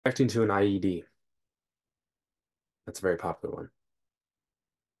Reacting to an IED. That's a very popular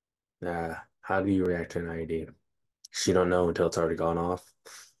one. How do you react to an IED? You don't know until it's already gone off.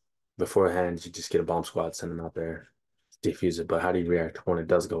 Beforehand, you just get a bomb squad, send them out there, defuse it. But how do you react when it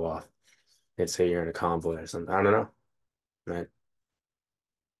does go off? Let's say you're in a convoy or something. I don't know. Right?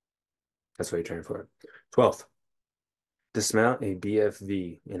 That's what you train for. 12th, dismount a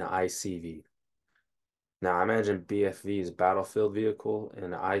BFV in an ICV. Now, I imagine BFV is battlefield vehicle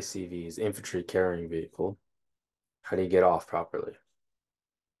and ICV is infantry carrying vehicle. How do you get off properly?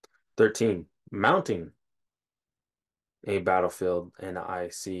 13, mounting a battlefield and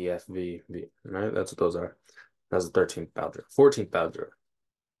ICFV, right? That's what those are. That's the 13th battle drill. 14th battle drill.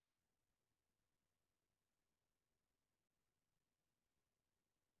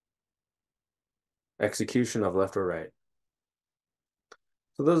 Execution of left or right.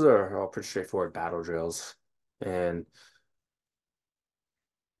 So those are all pretty straightforward battle drills. And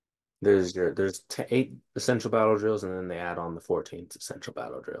there's eight essential battle drills, and then they add on the 14th essential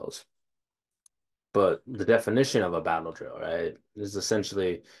battle drills. But the definition of a battle drill, right, is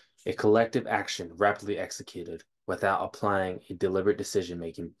essentially a collective action rapidly executed without applying a deliberate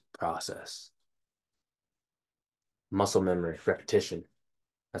decision-making process. Muscle memory, repetition.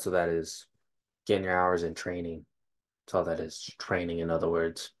 That's what that is. Getting your hours in training. That's all that is. Training, in other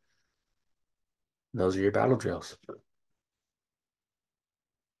words. Those are your battle drills.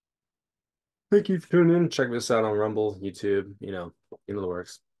 Thank you for tuning in. Check this out on Rumble, YouTube, you know the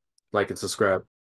works. Like and subscribe.